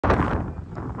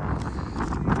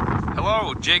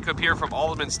Hello, Jacob here from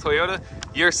Alderman's Toyota.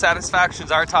 Your satisfaction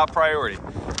is our top priority.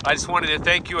 I just wanted to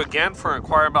thank you again for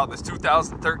inquiring about this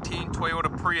 2013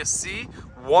 Toyota Prius C.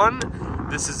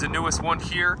 This is the newest one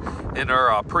here in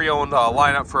our pre-owned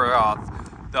lineup for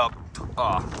the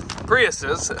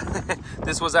Priuses.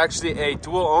 This was actually a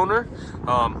dual owner.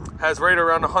 Has right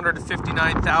around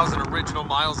 159,000 original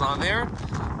miles on there.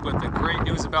 But the great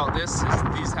news about this is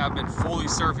these have been fully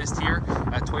serviced here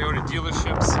at Toyota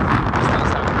dealerships. This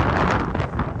does have,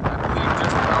 I believe,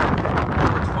 just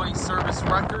about over 20 service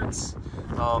records.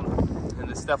 And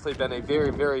it's definitely been a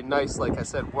very, very nice, like I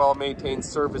said, well-maintained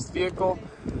serviced vehicle.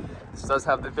 This does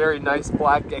have the very nice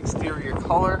black exterior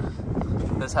color.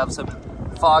 It does have some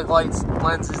fog lights,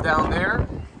 lenses down there.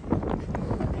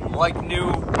 Like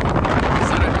new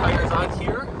set of tires on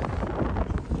here.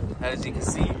 As you can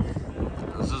see,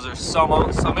 those are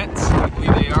Summits, I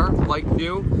believe they are, like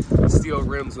new. Steel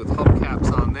rims with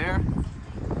hubcaps on there.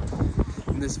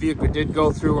 And this vehicle did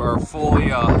go through our fully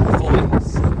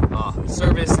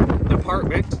service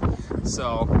department.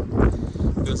 So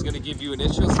if it was going to give you an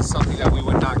issue, this is something that we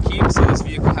would not keep. So this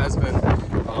vehicle has been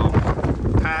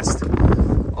passed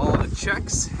all the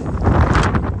checks.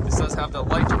 This does have the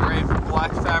light gray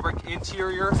black fabric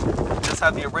interior. It does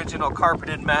have the original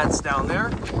carpeted mats down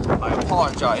there. I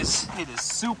apologize. It is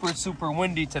super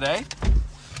windy today.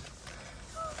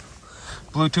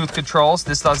 Bluetooth controls.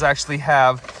 This does actually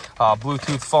have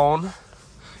Bluetooth phone.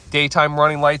 Daytime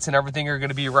running lights and everything are going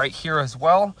to be right here as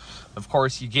well. Of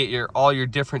course, you get all your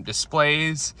different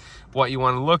displays, what you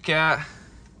want to look at.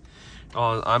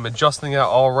 I'm adjusting that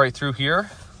all right through here.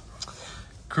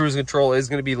 Cruise control is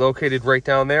going to be located right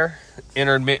down there.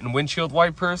 Intermittent windshield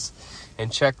wipers.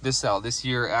 And check this out. This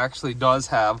year actually does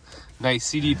have nice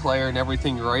CD player and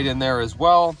everything right in there as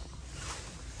well.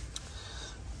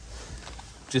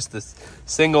 Just this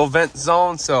single vent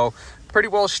zone, so pretty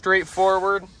well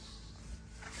straightforward.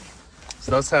 It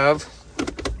does have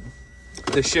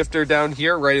the shifter down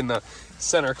here right in the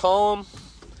center column.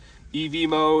 EV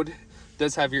mode,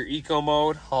 does have your eco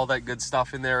mode, all that good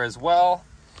stuff in there as well.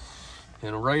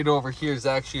 And right over here is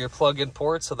actually your plug-in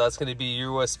port, so that's going to be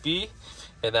USB,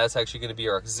 and that's actually going to be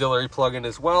your auxiliary plug-in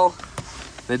as well.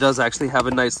 It does actually have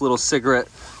a nice little cigarette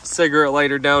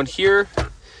lighter down here.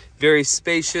 Very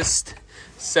spacious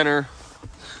center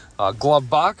glove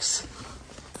box.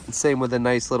 And same with a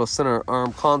nice little center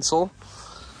arm console.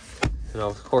 And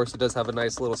of course, it does have a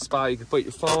nice little spot you can put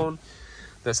your phone.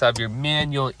 It does have your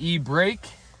manual e-brake.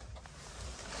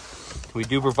 We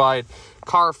do provide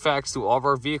Carfax to all of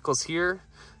our vehicles here.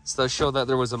 This does show that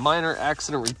there was a minor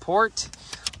accident report.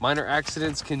 Minor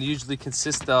accidents can usually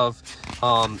consist of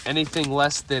anything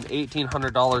less than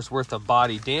 $1,800 worth of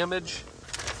body damage.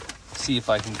 See if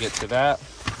I can get to that.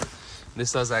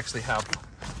 This does actually have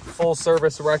full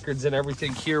service records and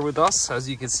everything here with us, as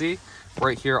you can see.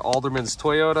 Right here, Alderman's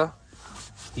Toyota.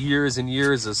 Years and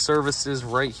years of services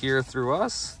right here through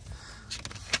us.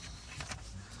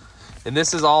 And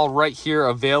this is all right here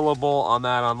available on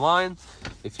that online.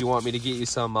 If you want me to get you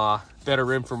some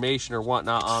better information or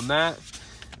whatnot on that.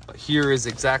 But here is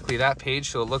exactly that page.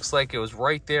 So it looks like it was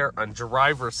right there on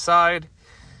driver's side.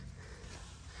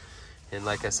 And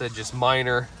like I said, just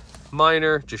minor,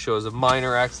 just shows a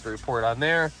minor accident report on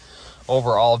there.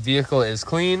 Overall vehicle is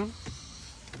clean.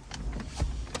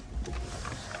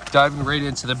 Diving right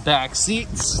into the back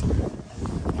seats.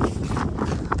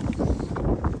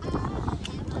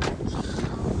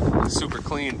 Super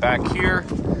clean back here.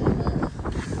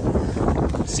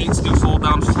 Seats do fold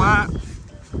down flat.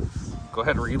 Go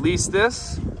ahead and release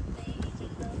this.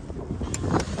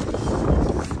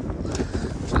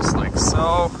 Just like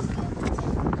so.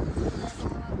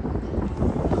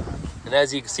 And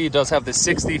as you can see, it does have the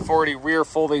 60/40 rear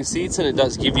folding seats, and it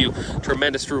does give you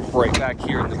tremendous room right back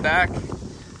here in the back.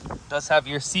 It does have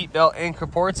your seat belt anchor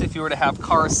ports if you were to have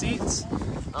car seats.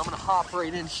 I'm gonna hop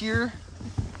right in here.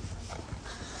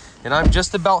 And I'm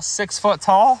just about 6 foot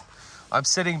tall. I'm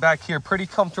sitting back here pretty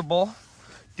comfortable.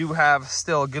 Do have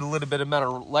still a good little bit amount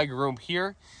of leg room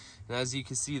here. And as you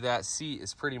can see, that seat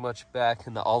is pretty much back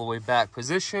in the all the way back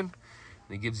position.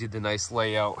 And it gives you the nice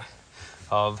layout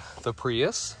of the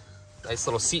Prius. Nice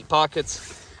little seat pockets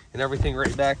and everything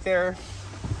right back there.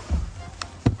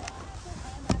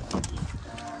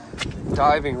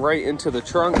 Diving right into the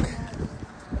trunk.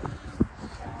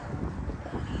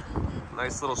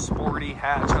 Nice little sporty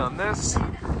hatch on this.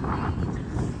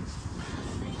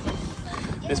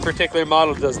 This particular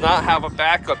model does not have a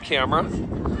backup camera.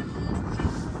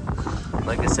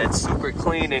 Like I said, super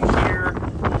clean in here.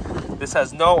 This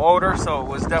has no odor, so it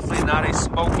was definitely not a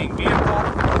smoking vehicle.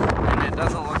 And it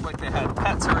doesn't look like they had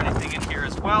pets or anything in here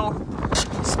as well.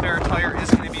 The spare tire is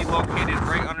going to be located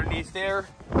underneath there.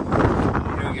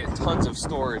 You're gonna get tons of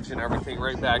storage and everything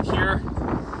right back here.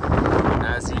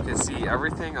 As you can see,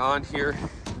 everything on here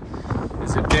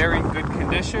is in very good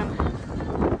condition.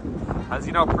 As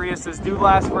you know, Priuses do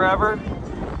last forever,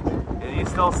 and you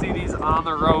still see these on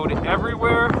the road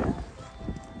everywhere.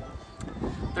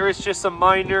 There is just some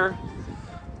minor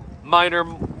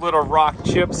little rock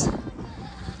chips,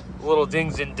 little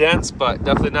dings and dents, but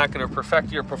definitely not going to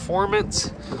perfect your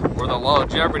performance or the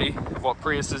longevity of what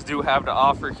Priuses do have to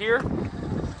offer here.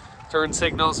 Turn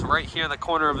signals right here in the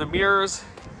corner of the mirrors,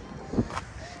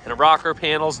 and the rocker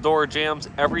panels, door jambs,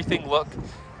 everything look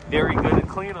very good and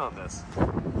clean on this.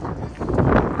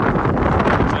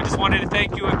 So I just wanted to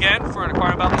thank you again for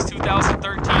inquiring about this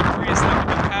 2013 Prius that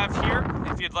we do have here.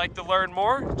 If you'd like to learn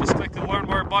more, just click the Learn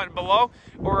More button below,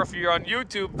 or if you're on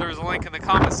YouTube, there's a link in the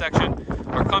comment section,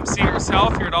 or come see it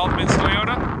yourself here at Alderman's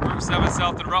Toyota, Route 7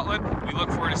 South in Rutland. We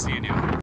look forward to seeing you.